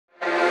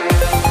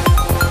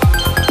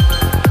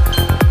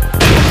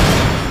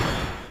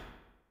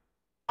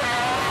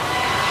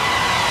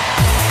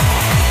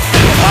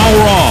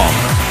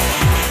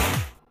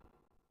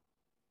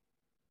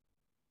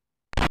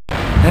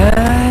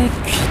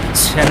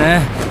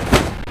뻔했네.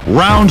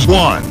 Round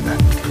 1.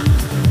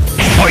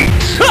 Fight!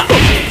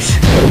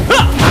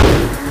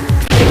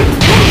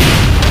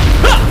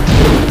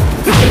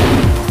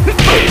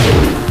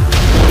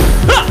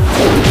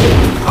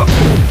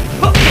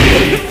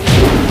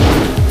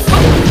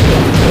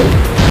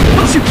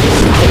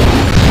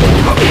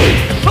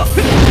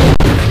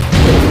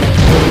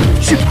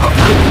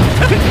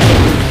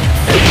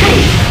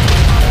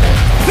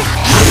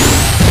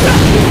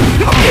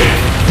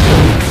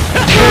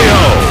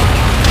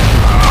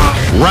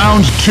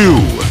 Round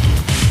 2.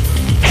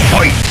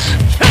 Fight!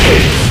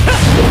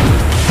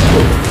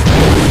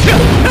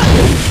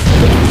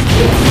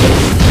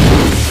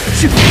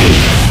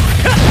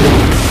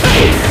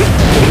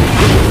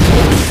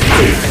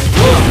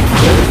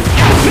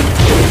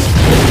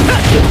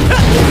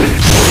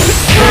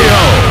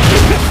 KO!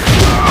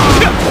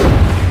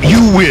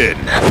 You win!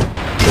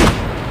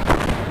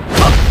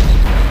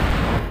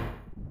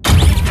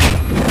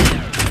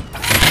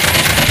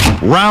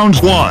 Round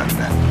 1.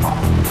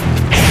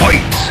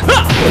 Fight!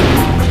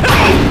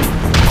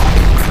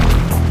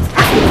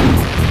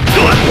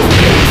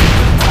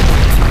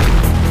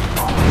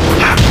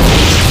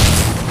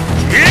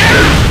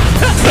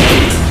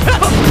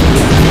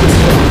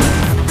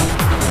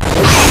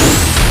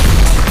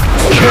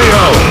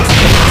 KO!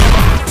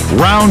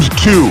 Round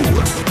 2.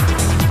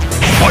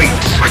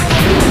 Fight!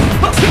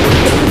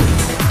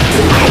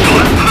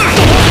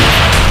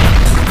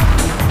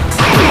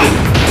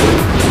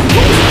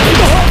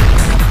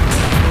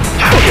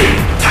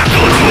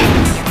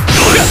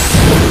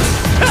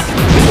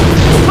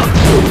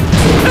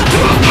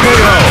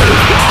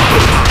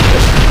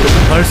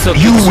 벌써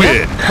You 끝이야?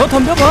 win. 더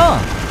덤벼봐.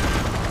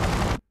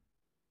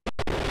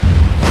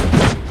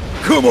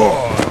 Come on!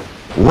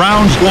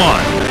 Round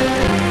 1.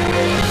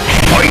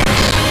 Fight!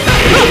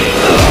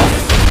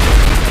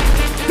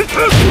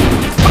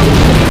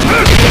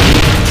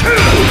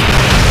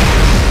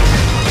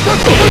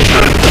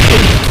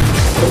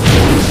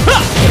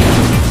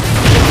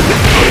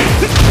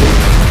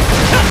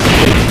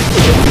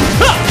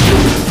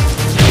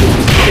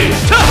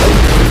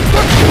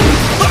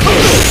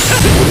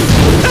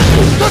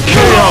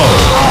 KO!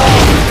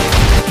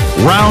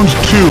 Round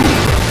 2.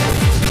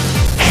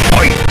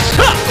 Fight!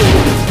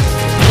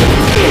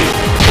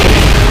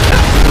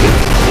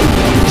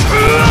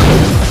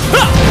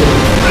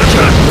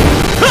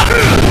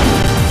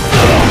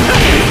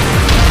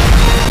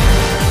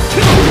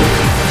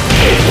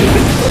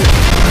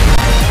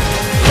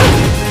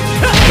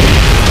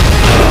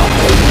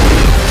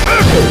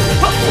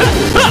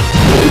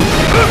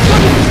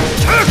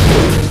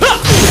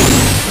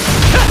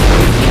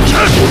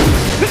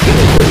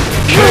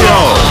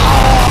 KO!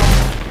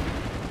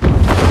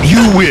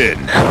 You win!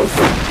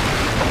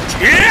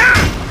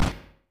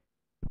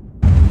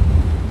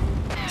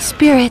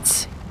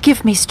 Spirits,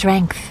 give me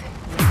strength.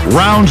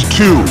 Round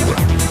 2.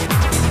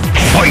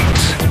 Fight!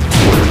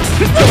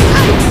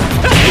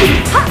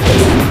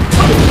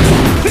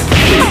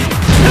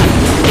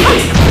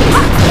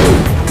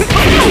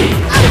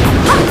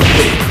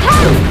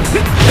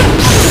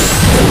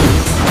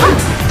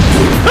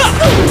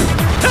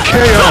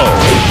 KO!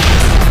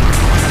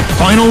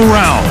 Final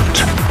round.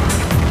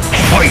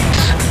 Fight!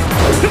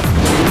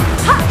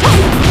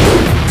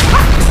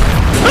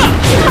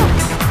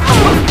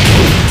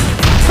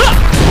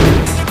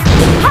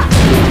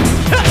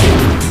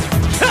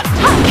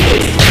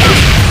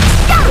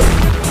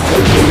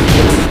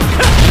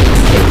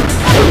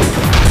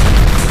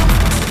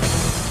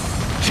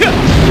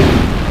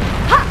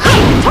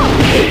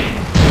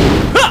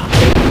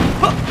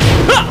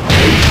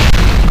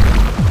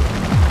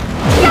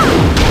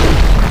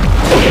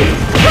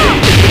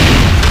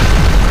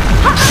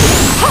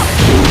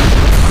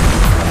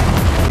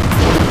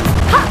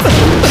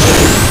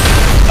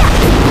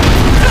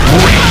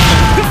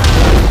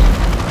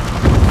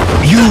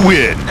 You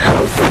win!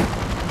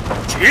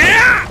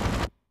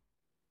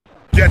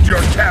 Get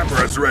your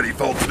cameras ready,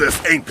 folks.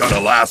 This ain't gonna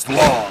last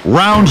long.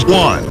 Round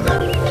 1.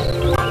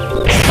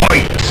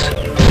 Fight!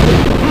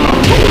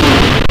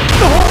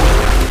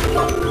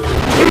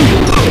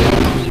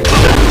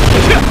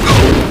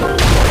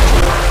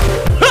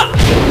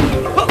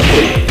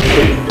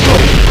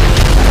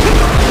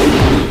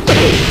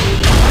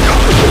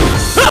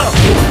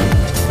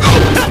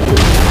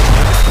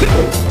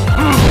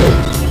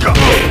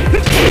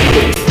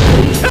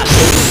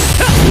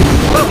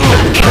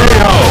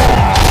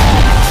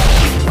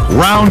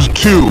 Round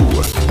 2.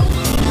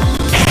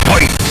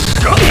 Fight!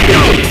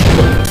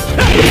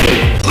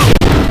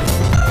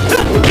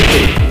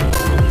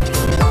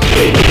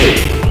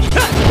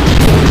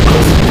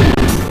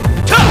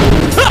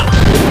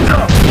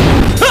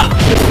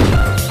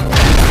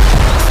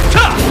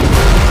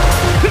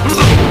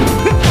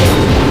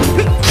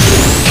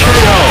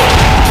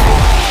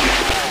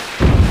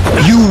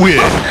 You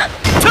win!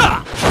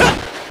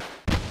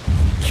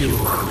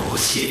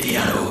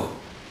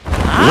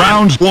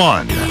 Round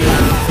 1.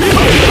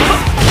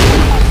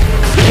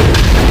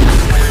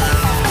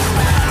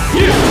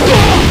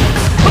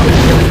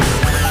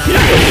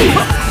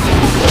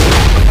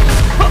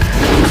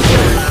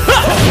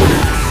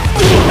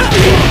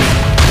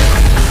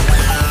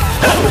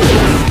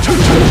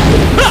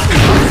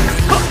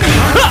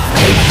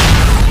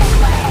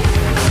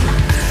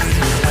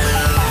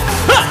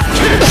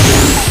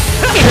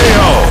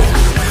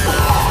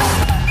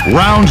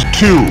 Round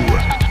 2.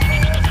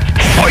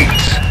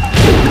 Fight!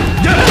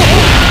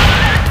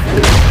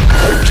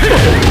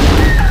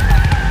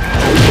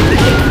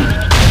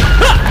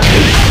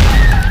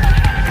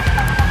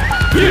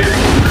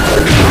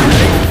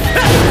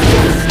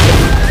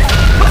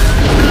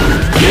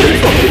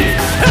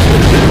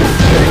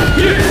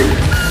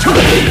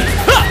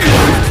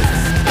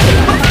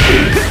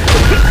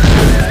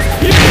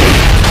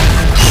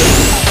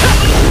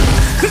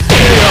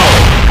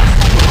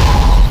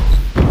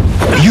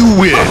 You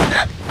win!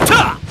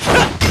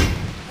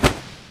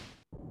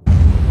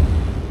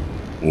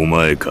 お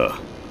前か。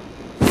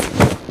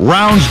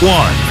 Round 1.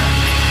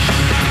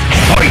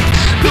 Fight!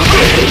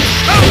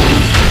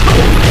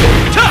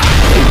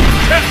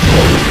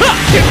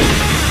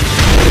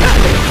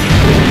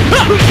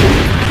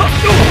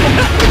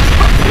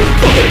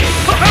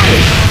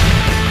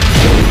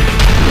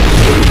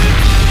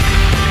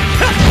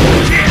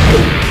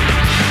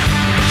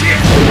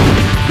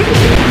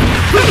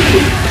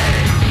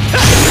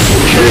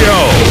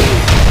 KO!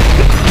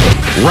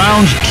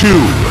 Round 2.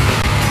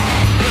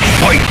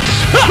 Fight!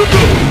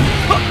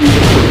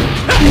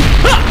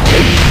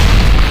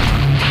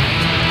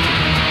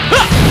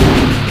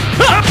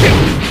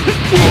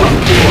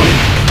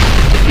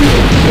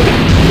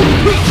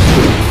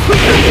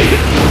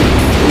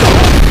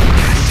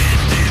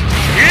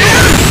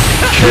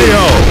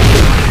 KO!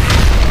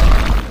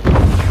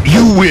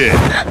 You win!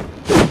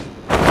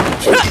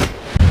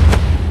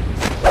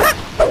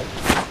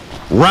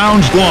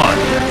 Round 1.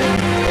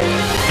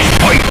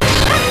 Fight!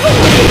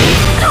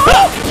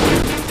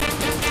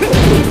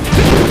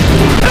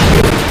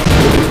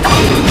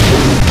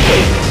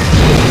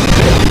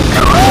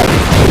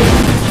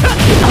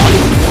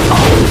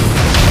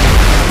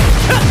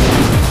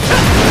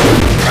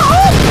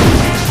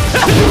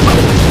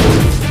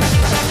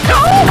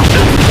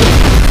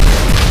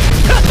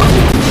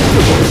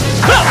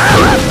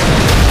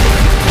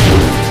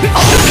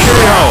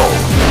 KO!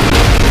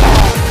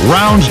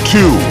 Round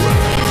 2.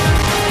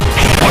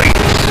 Fight!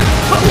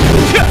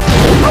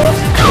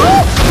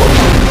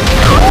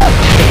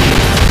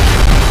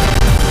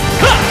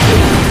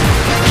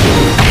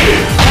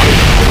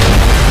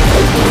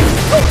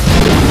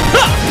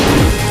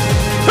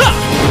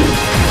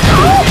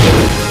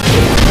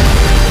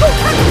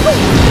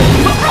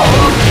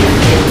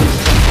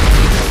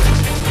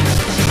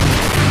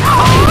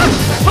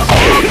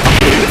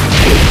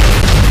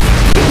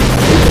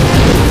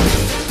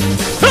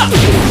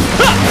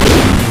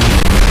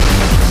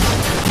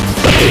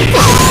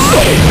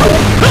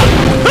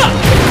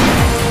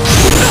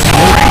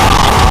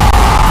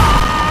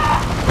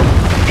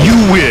 You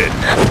win!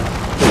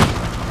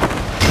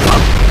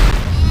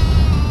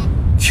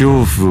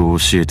 恐怖を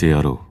教えて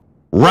やろ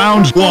う。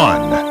 Round 1.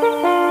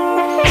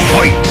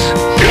 Fight!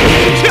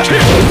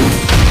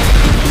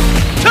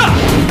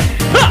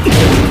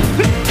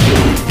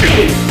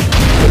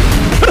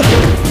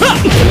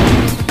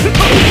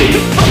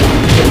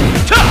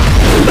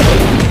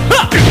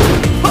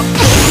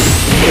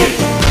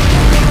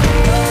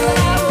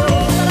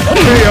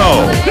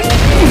 KO!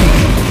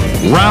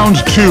 Round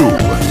 2.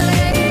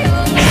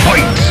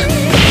 Fight!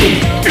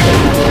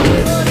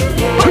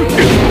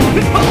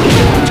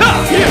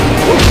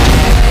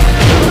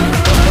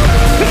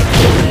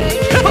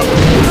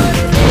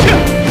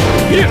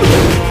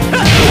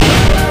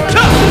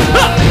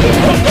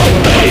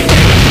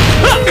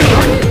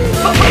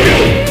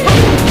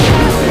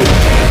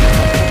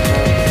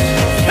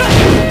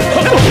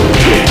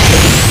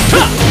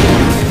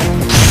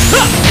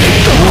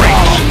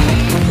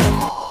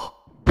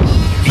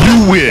 You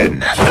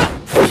win!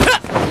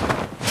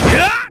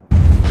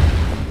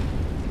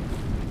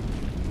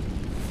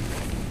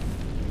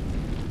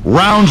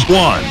 Round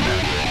 1.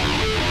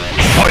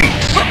 Fight!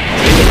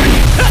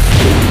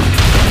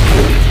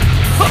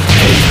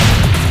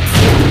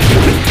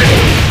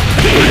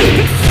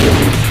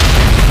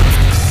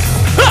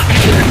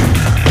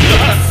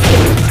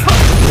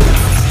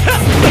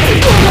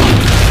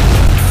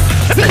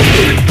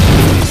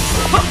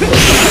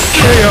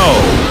 KO!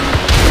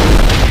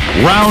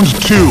 Round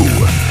 2.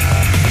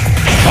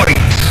 Fight!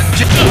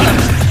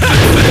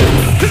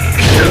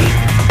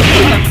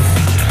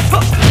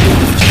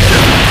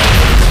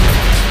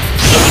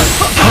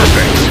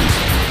 Perfect!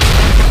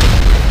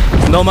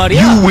 너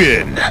말이야. You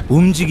win!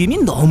 움직임이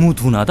너무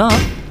둔하다.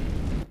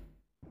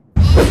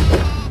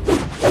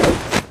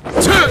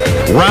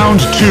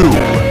 Round 2.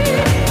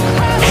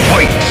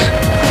 Fight!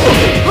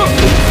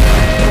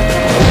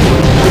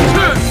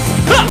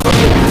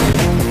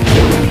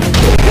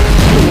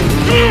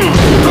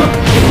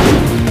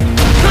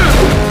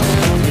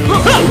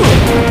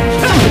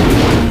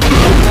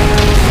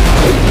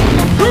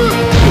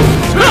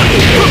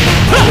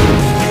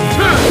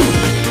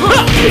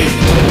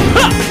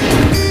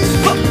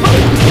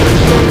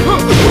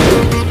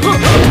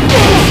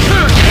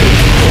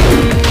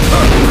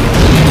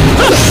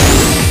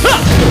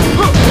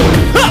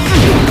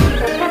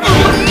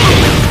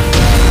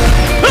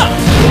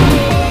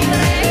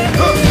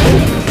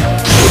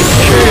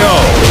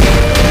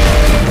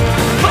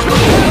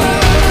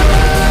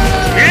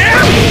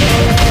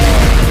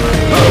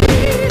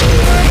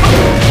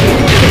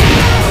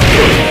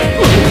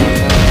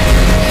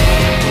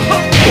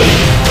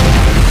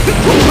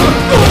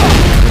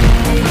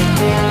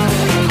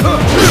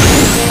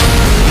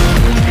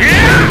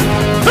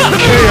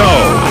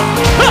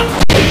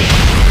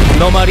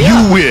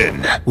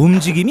 win.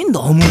 움직임이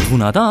너무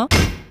둔하다.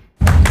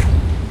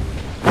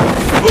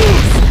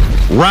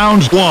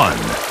 Round 1.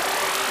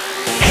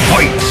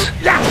 Fight.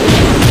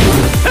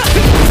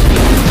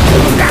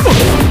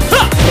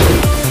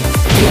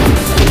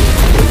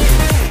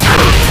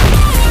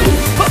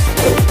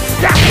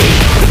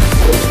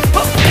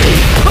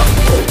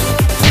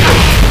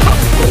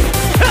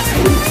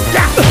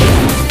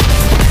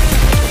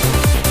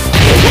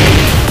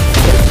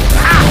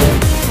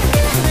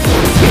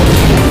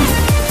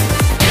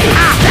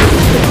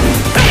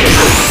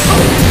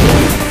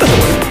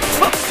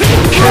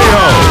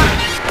 KO.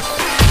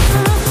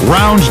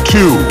 Round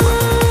 2.